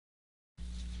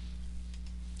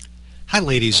Hi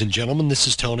ladies and gentlemen, this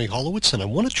is Tony Holowitz and I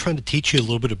want to try to teach you a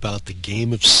little bit about the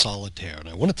game of solitaire. And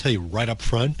I want to tell you right up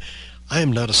front, I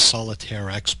am not a solitaire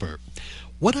expert.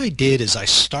 What I did is I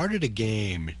started a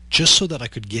game just so that I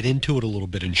could get into it a little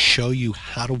bit and show you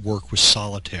how to work with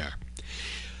solitaire.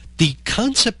 The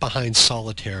concept behind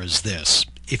solitaire is this.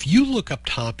 If you look up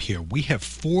top here, we have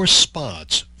 4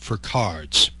 spots for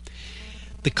cards.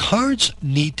 The cards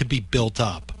need to be built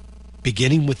up,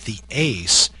 beginning with the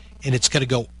ace, and it's going to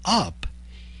go up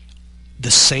the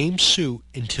same suit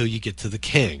until you get to the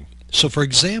king. So for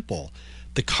example,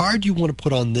 the card you want to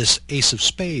put on this ace of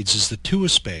spades is the 2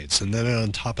 of spades, and then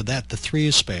on top of that the 3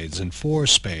 of spades and 4 of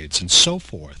spades and so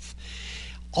forth.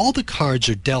 All the cards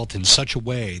are dealt in such a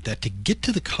way that to get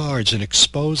to the cards and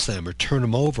expose them or turn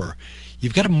them over,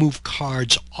 you've got to move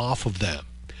cards off of them.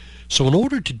 So in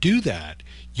order to do that,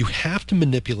 you have to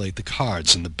manipulate the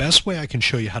cards, and the best way I can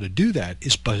show you how to do that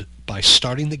is by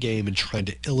starting the game and trying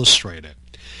to illustrate it.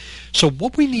 So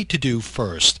what we need to do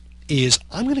first is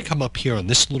I'm going to come up here on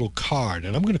this little card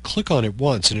and I'm going to click on it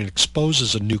once and it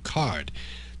exposes a new card,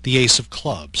 the ace of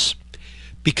clubs.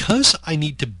 Because I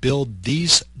need to build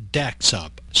these decks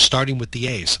up starting with the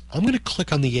ace, I'm going to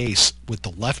click on the ace with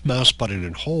the left mouse button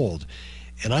and hold,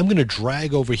 and I'm going to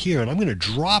drag over here and I'm going to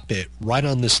drop it right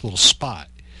on this little spot.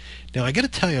 Now I got to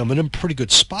tell you, I'm in a pretty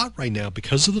good spot right now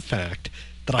because of the fact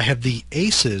that I have the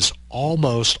aces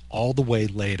almost all the way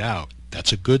laid out.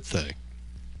 That's a good thing.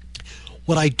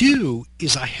 What I do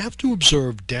is I have to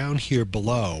observe down here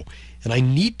below, and I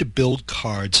need to build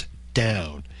cards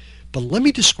down. But let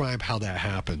me describe how that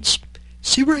happens.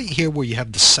 See right here where you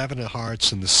have the 7 of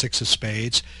hearts and the 6 of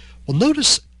spades? Well,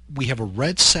 notice we have a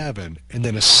red 7 and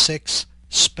then a 6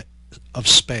 of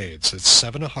spades. It's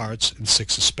 7 of hearts and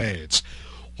 6 of spades.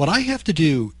 What I have to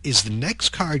do is the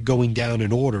next card going down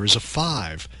in order is a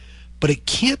 5, but it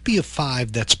can't be a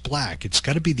 5 that's black. It's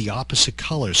got to be the opposite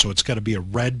color, so it's got to be a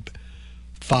red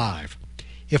 5.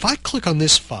 If I click on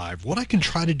this 5, what I can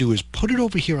try to do is put it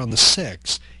over here on the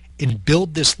 6 and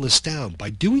build this list down.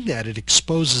 By doing that, it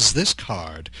exposes this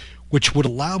card, which would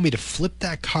allow me to flip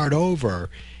that card over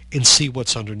and see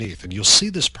what's underneath. And you'll see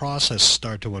this process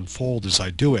start to unfold as I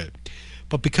do it.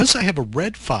 But because I have a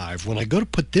red 5, when I go to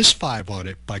put this 5 on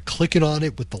it, by clicking on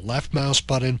it with the left mouse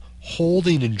button,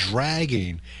 holding and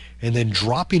dragging, and then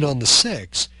dropping on the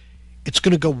 6, it's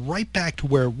going to go right back to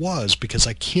where it was because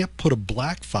I can't put a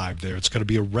black 5 there. It's going to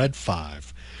be a red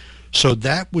 5. So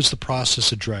that was the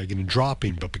process of dragging and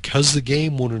dropping, but because the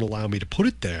game wouldn't allow me to put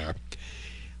it there,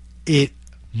 it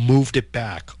moved it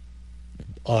back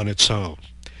on its own.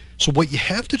 So what you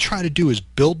have to try to do is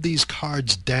build these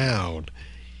cards down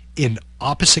in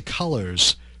opposite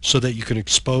colors so that you can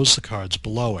expose the cards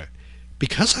below it.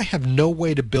 Because I have no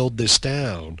way to build this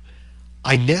down,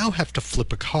 I now have to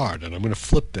flip a card, and I'm going to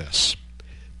flip this.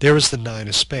 There is the 9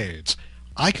 of spades.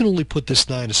 I can only put this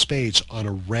 9 of spades on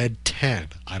a red 10.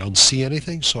 I don't see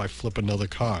anything, so I flip another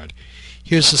card.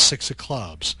 Here's the 6 of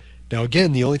clubs. Now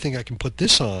again, the only thing I can put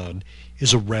this on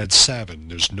is a red 7.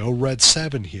 There's no red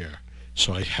 7 here,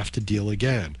 so I have to deal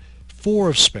again. 4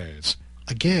 of spades.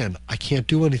 Again, I can't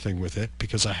do anything with it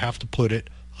because I have to put it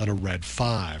on a red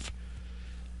 5.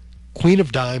 Queen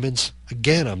of diamonds,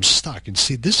 again I'm stuck. And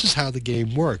see, this is how the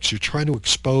game works. You're trying to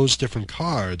expose different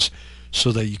cards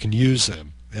so that you can use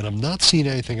them. And I'm not seeing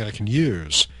anything I can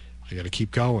use. I got to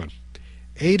keep going.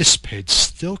 8 of spades,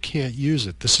 still can't use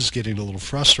it. This is getting a little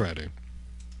frustrating.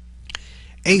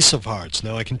 Ace of hearts.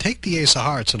 Now I can take the ace of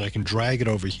hearts and I can drag it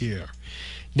over here.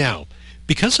 Now,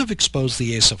 because I've exposed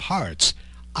the ace of hearts,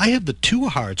 I have the 2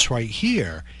 of hearts right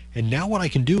here, and now what I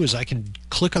can do is I can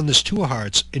click on this 2 of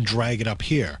hearts and drag it up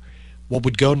here. What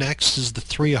would go next is the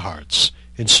 3 of hearts,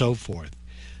 and so forth.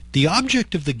 The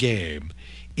object of the game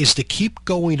is to keep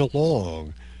going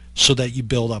along so that you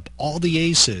build up all the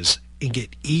aces and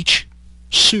get each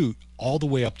suit all the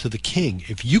way up to the king.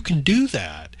 If you can do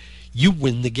that, you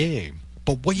win the game.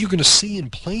 But what you're going to see in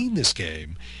playing this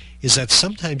game is that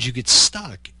sometimes you get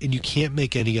stuck and you can't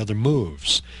make any other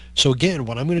moves. So again,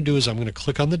 what I'm going to do is I'm going to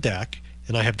click on the deck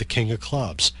and I have the king of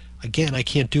clubs. Again, I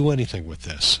can't do anything with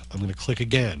this. I'm going to click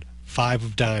again, 5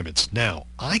 of diamonds. Now,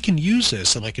 I can use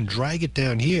this and I can drag it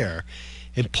down here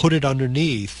and put it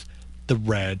underneath the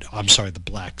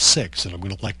black 6, and I'm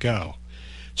going to let go.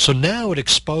 So now it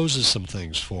exposes some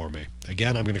things for me.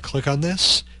 Again, I'm going to click on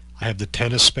this. I have the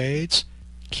 10 of spades.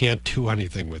 Can't do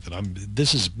anything with it.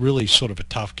 This is really sort of a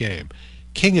tough game.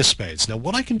 King of spades. Now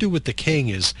what I can do with the king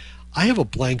is I have a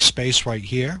blank space right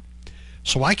here,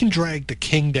 so I can drag the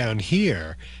king down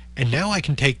here, and now I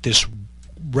can take this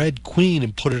red queen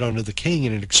and put it under the king,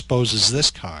 and it exposes this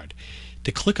card.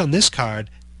 To click on this card,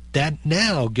 that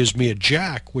now gives me a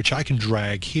jack, which I can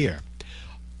drag here.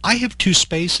 I have two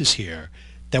spaces here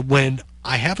that when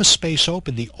I have a space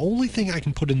open, the only thing I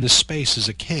can put in this space is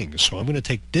a king. So I'm going to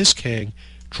take this king,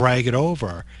 drag it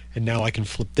over, and now I can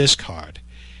flip this card.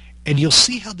 And you'll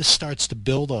see how this starts to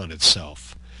build on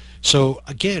itself. So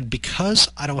again, because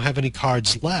I don't have any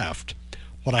cards left,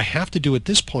 what I have to do at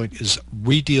this point is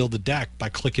redeal the deck by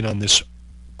clicking on this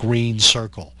green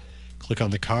circle. Click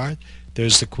on the card.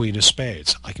 There's the Queen of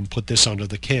Spades. I can put this under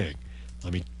the king.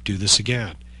 Let me do this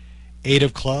again. 8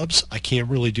 of clubs. I can't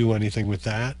really do anything with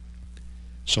that.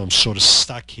 So I'm sort of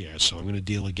stuck here. So I'm going to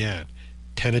deal again.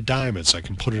 10 of diamonds. I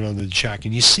can put it under the jack.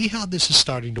 And you see how this is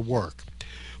starting to work.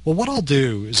 Well, what I'll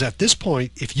do is at this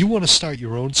point, if you want to start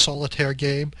your own solitaire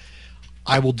game,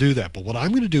 I will do that. But what I'm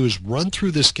going to do is run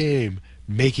through this game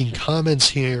making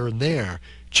comments here and there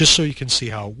just so you can see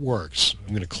how it works. I'm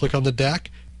going to click on the deck.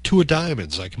 2 of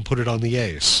diamonds. I can put it on the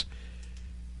ace.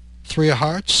 3 of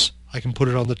hearts. I can put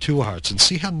it on the 2 of hearts. And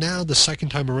see how now the second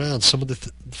time around some of the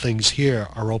things here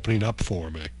are opening up for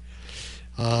me.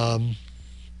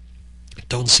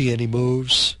 Don't see any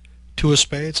moves. 2 of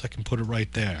spades. I can put it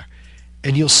right there.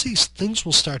 And you'll see things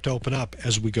will start to open up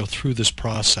as we go through this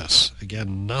process.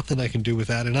 Again, nothing I can do with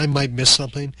that. And I might miss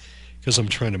something because I'm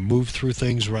trying to move through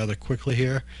things rather quickly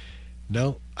here.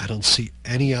 No, I don't see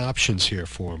any options here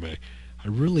for me. I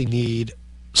really need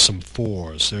some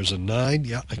 4s. There's a 9.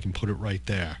 Yeah, I can put it right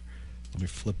there. Let me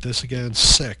flip this again.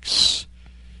 6.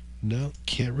 No,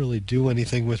 can't really do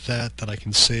anything with that I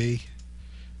can see.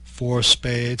 4 of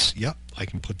spades. Yep, I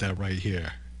can put that right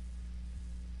here.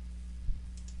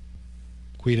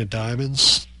 Queen of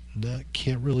diamonds. No,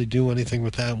 can't really do anything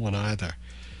with that one either.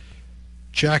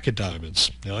 Jack of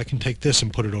diamonds. Now I can take this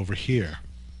and put it over here.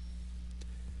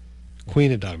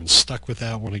 Queen of diamonds. Stuck with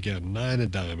that one again. 9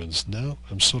 of diamonds. No,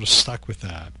 I'm sort of stuck with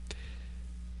that.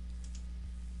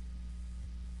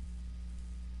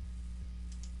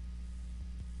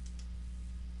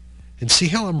 And see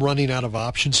how I'm running out of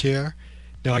options here?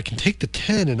 Now I can take the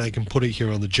 10 and I can put it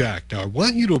here on the jack. Now I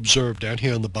want you to observe down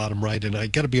here on the bottom right, and I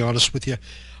got to be honest with you,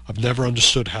 I've never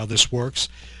understood how this works,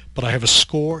 but I have a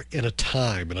score and a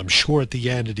time, and I'm sure at the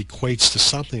end it equates to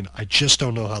something. I just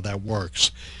don't know how that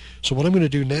works. So what I'm going to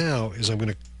do now is I'm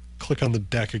going to click on the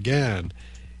deck again,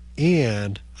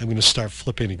 and I'm going to start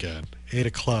flipping again. 8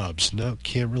 of clubs. No,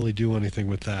 can't really do anything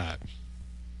with that.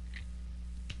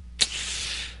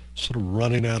 Sort of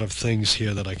running out of things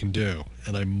here that I can do,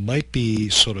 and I might be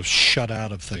sort of shut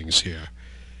out of things here.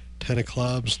 10 of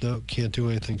clubs. No, can't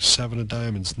do anything. 7 of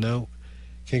diamonds. No.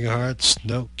 King of hearts.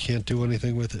 No, can't do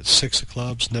anything with it. 6 of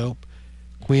clubs. Nope.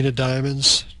 Queen of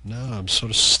diamonds. No, I'm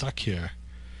sort of stuck here.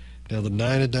 Now the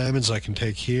 9 of diamonds I can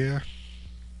take here.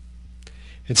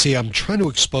 And see, I'm trying to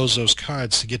expose those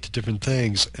cards to get to different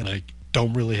things, and I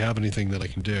don't really have anything that I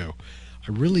can do.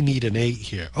 I really need an 8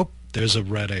 here. Oh, there's a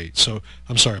red 8. So,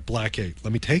 I'm sorry, black 8.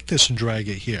 Let me take this and drag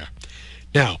it here.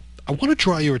 Now, I want to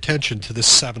draw your attention to this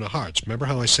 7 of hearts. Remember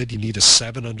how I said you need a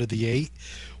 7 under the 8?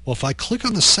 Well, if I click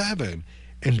on the 7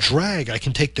 and drag, I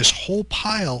can take this whole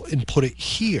pile and put it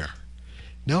here.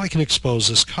 Now I can expose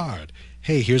this card.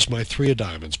 Hey, here's my 3 of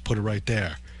diamonds. Put it right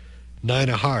there. 9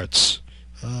 of hearts.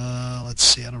 Let's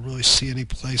see. I don't really see any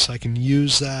place I can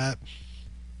use that.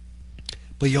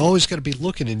 But you always got to be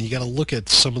looking, and you got to look at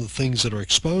some of the things that are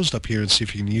exposed up here and see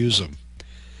if you can use them.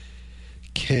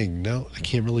 King. No, I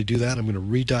can't really do that. I'm going to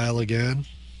redial again.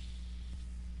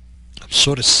 I'm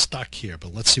sort of stuck here,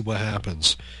 but let's see what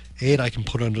happens. 8 I can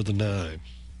put under the 9.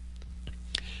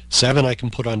 7 I can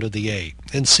put under the 8.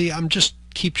 And see, I'm just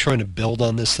keep trying to build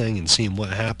on this thing and seeing what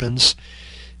happens.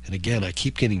 And again, I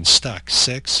keep getting stuck.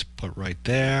 6, put right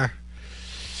there.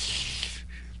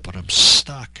 But I'm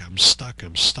stuck.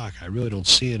 I really don't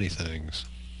see anything.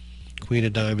 Queen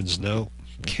of diamonds, no.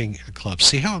 King of clubs.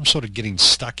 See how I'm sort of getting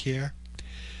stuck here?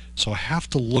 So I have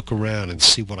to look around and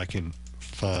see what I can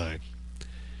find.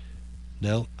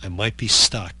 No, I might be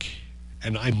stuck.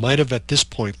 And I might have at this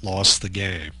point lost the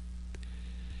game.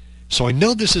 So I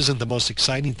know this isn't the most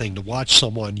exciting thing to watch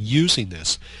someone using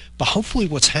this, but hopefully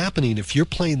what's happening if you're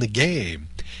playing the game,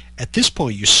 at this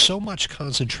point you're so much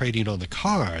concentrating on the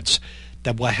cards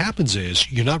that what happens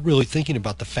is you're not really thinking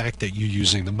about the fact that you're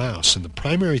using the mouse. And the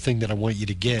primary thing that I want you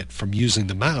to get from using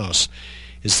the mouse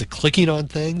is the clicking on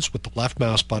things with the left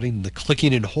mouse button, the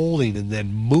clicking and holding, and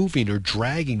then moving or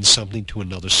dragging something to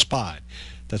another spot.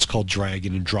 That's called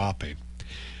dragging and dropping.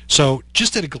 So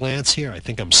just at a glance here, I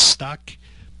think I'm stuck,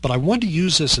 but I want to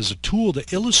use this as a tool to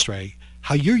illustrate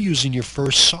how you're using your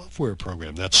first software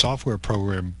program. That software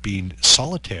program being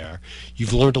Solitaire.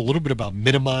 You've learned a little bit about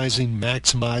minimizing,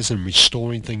 maximizing, and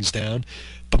restoring things down,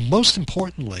 but most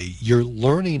importantly, you're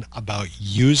learning about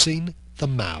using the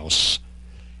mouse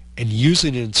and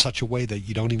using it in such a way that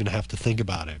you don't even have to think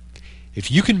about it.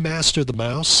 If you can master the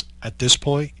mouse at this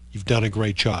point, you've done a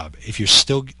great job. If you're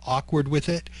still awkward with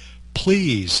it,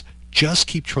 please just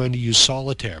keep trying to use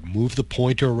Solitaire. Move the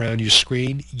pointer around your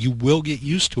screen. You will get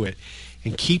used to it.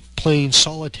 And keep playing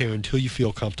Solitaire until you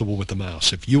feel comfortable with the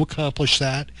mouse. If you accomplish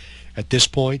that at this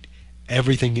point,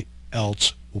 everything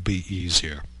else will be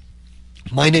easier.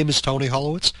 My name is Tony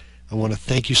Holowitz. I want to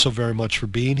thank you so very much for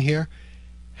being here.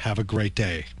 Have a great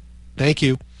day. Thank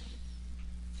you.